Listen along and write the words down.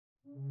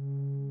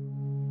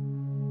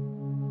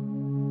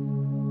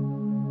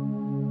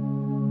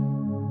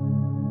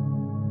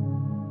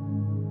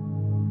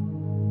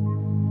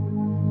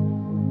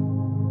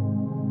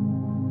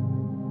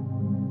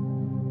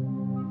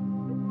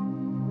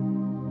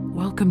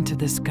Welcome to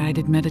this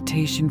guided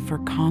meditation for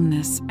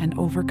calmness and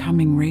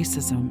overcoming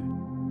racism.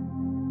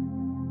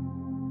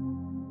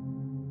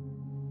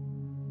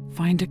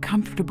 Find a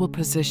comfortable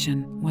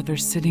position, whether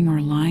sitting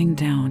or lying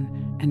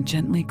down, and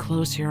gently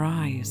close your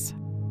eyes.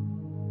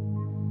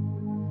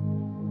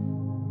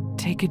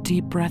 Take a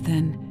deep breath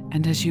in,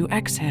 and as you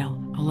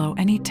exhale, allow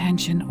any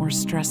tension or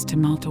stress to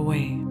melt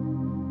away.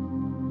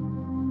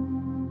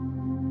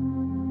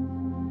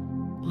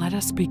 Let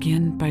us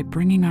begin by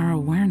bringing our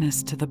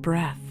awareness to the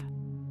breath.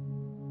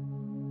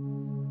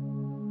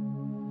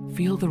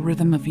 Feel the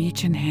rhythm of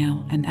each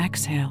inhale and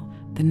exhale,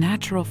 the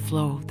natural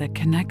flow that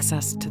connects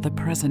us to the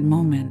present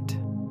moment.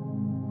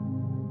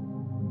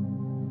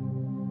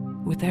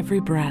 With every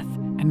breath,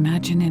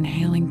 imagine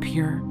inhaling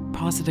pure,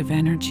 positive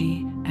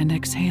energy and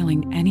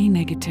exhaling any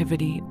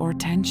negativity or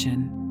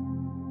tension.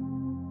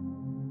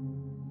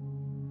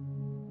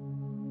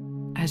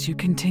 As you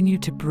continue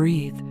to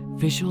breathe,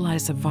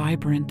 visualize a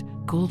vibrant,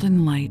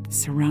 golden light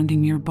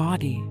surrounding your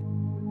body.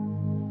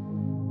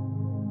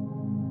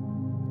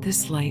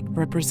 This light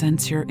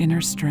represents your inner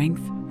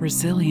strength,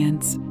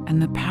 resilience,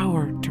 and the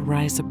power to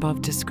rise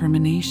above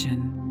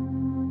discrimination.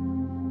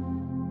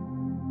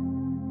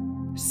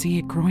 See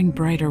it growing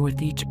brighter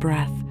with each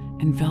breath,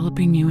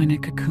 enveloping you in a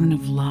cocoon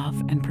of love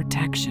and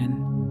protection.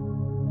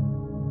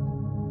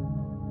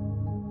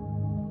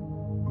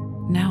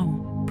 Now,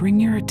 bring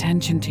your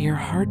attention to your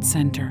heart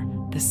center,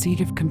 the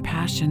seat of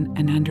compassion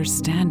and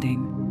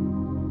understanding.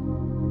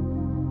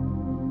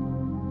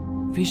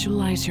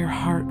 Visualize your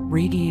heart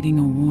radiating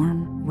a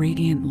warm,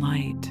 radiant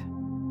light.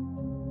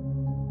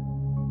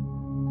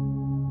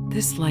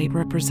 This light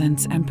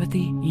represents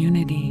empathy,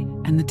 unity,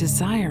 and the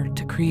desire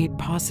to create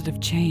positive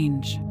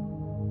change.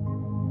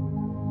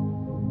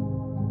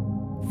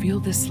 Feel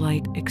this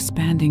light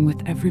expanding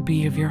with every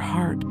beat of your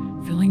heart,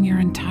 filling your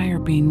entire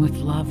being with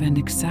love and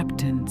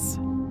acceptance.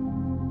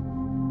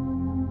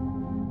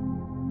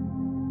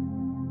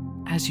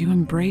 As you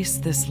embrace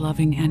this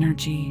loving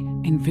energy,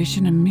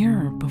 envision a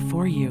mirror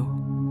before you.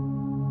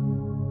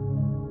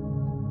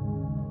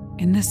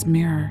 In this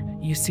mirror,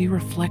 you see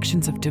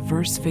reflections of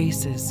diverse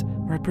faces,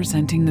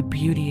 representing the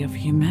beauty of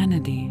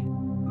humanity.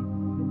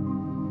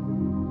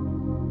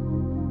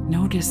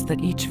 Notice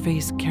that each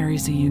face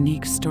carries a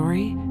unique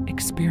story,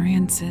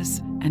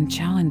 experiences, and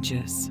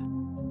challenges.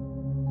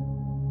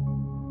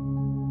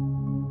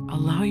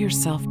 Allow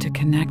yourself to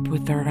connect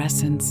with their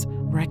essence,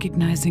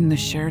 recognizing the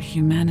shared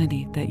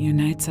humanity that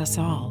unites us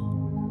all.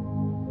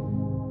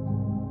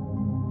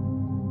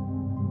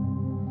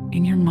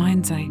 In your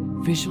mind's eye,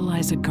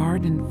 visualize a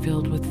garden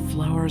filled with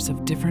flowers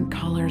of different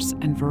colors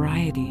and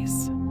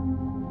varieties.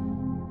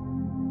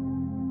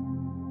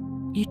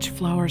 Each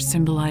flower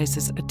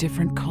symbolizes a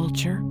different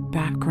culture,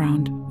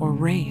 background, or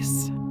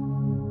race.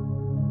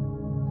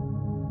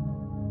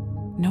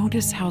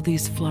 Notice how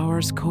these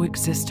flowers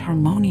coexist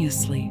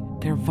harmoniously,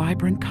 their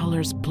vibrant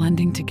colors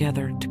blending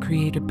together to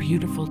create a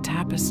beautiful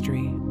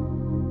tapestry.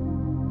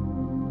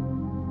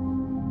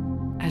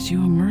 As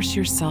you immerse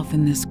yourself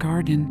in this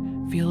garden,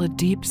 feel a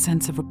deep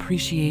sense of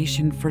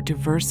appreciation for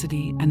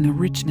diversity and the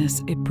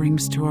richness it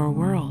brings to our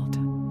world.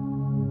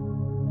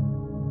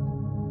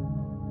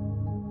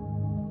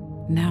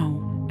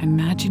 Now,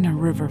 imagine a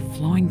river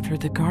flowing through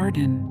the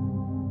garden.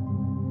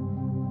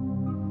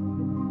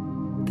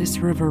 This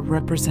river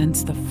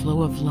represents the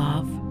flow of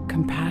love,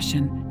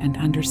 compassion, and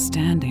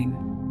understanding.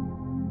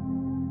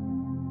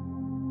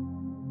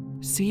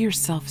 See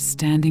yourself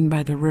standing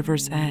by the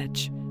river's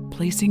edge,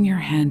 placing your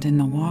hand in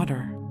the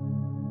water.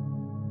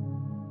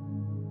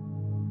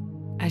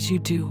 As you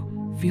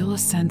do, feel a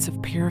sense of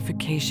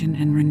purification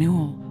and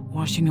renewal,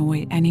 washing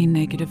away any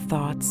negative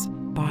thoughts,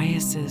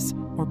 biases,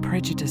 or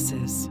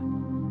prejudices.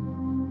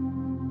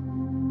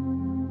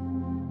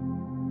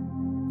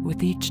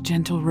 With each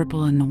gentle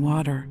ripple in the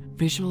water,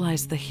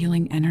 visualize the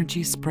healing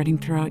energy spreading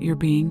throughout your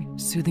being,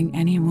 soothing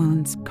any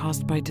wounds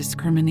caused by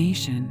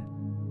discrimination.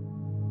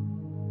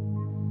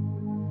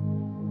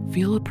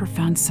 Feel a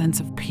profound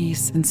sense of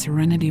peace and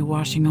serenity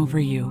washing over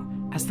you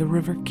as the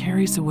river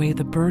carries away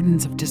the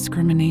burdens of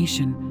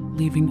discrimination,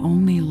 leaving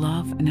only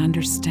love and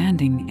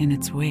understanding in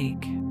its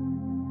wake.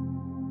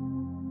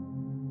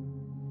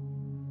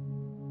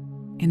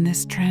 In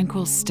this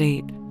tranquil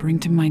state, bring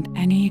to mind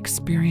any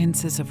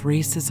experiences of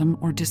racism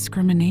or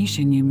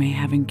discrimination you may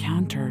have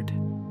encountered.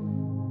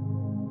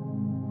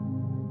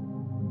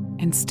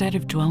 Instead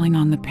of dwelling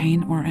on the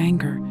pain or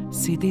anger,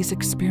 see these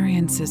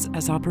experiences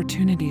as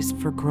opportunities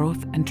for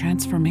growth and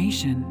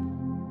transformation.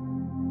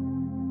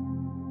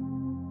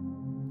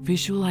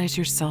 Visualize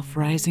yourself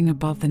rising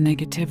above the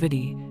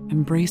negativity,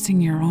 embracing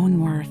your own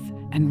worth,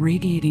 and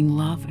radiating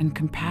love and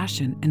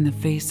compassion in the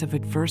face of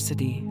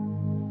adversity.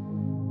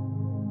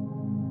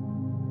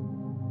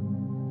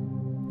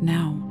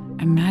 Now,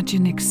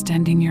 imagine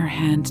extending your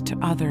hand to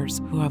others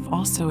who have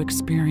also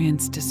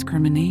experienced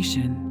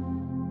discrimination.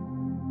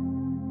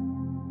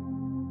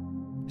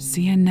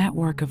 See a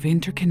network of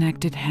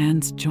interconnected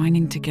hands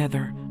joining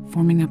together,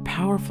 forming a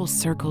powerful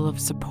circle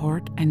of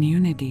support and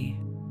unity.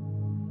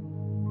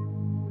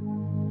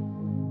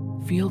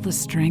 Feel the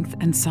strength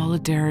and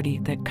solidarity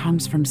that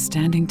comes from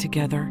standing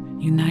together,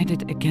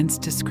 united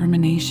against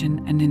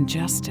discrimination and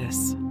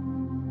injustice.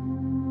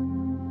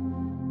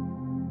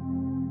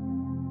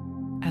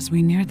 As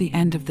we near the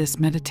end of this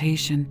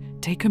meditation,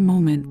 take a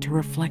moment to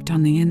reflect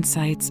on the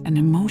insights and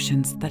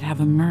emotions that have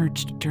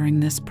emerged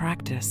during this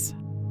practice.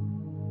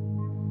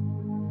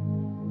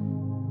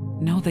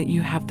 Know that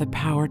you have the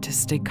power to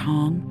stay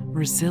calm,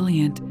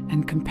 resilient,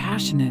 and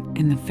compassionate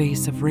in the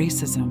face of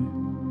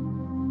racism.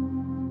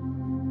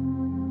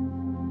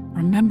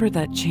 Remember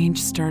that change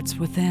starts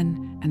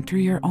within, and through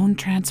your own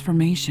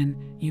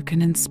transformation, you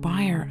can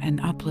inspire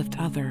and uplift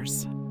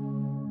others.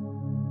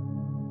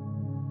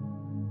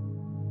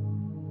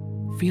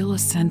 Feel a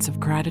sense of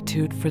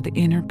gratitude for the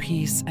inner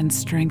peace and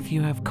strength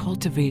you have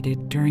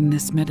cultivated during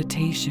this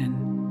meditation.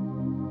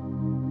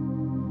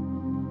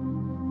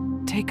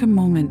 Take a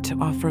moment to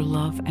offer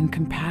love and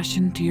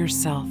compassion to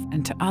yourself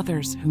and to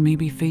others who may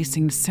be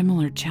facing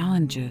similar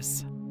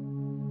challenges.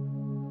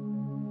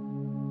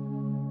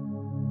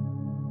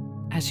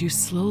 As you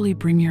slowly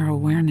bring your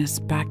awareness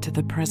back to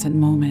the present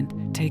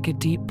moment, take a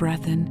deep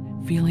breath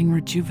in, feeling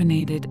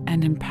rejuvenated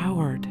and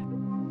empowered.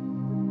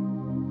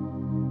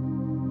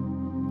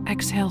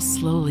 Exhale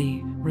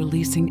slowly,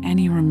 releasing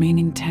any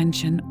remaining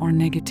tension or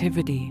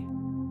negativity.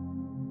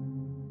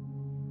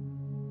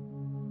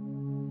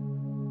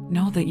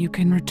 Know that you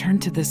can return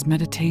to this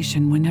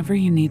meditation whenever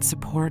you need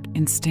support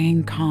in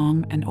staying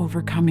calm and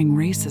overcoming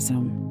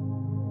racism.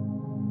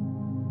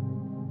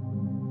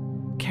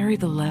 Carry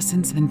the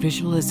lessons and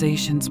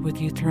visualizations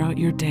with you throughout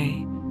your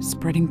day,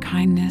 spreading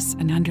kindness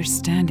and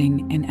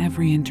understanding in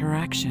every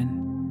interaction.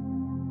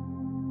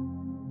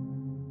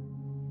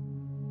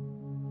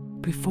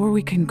 Before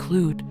we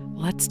conclude,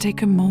 let's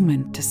take a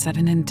moment to set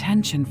an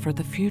intention for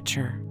the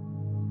future.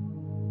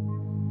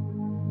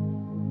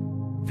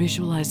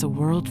 Visualize a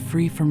world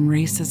free from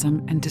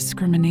racism and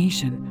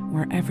discrimination,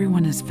 where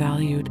everyone is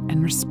valued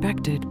and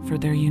respected for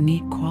their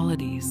unique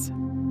qualities.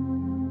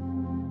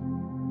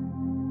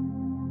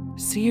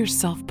 See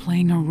yourself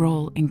playing a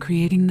role in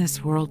creating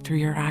this world through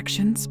your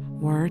actions,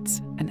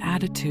 words, and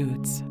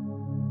attitudes.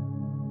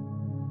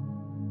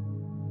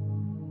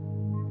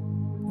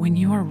 When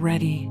you are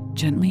ready,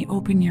 gently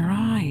open your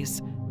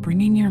eyes,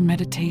 bringing your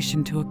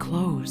meditation to a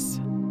close.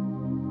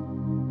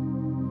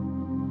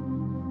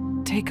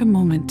 Take a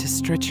moment to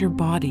stretch your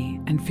body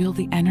and feel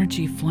the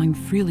energy flowing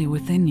freely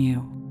within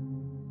you.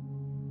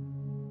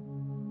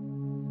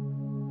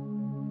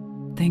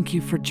 Thank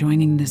you for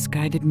joining this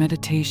guided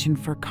meditation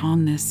for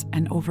calmness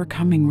and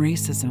overcoming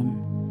racism.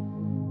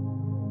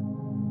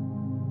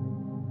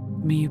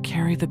 May you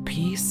carry the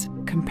peace,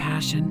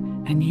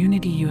 compassion, and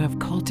unity you have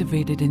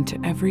cultivated into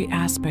every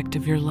aspect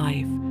of your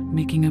life,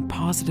 making a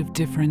positive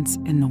difference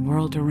in the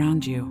world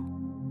around you.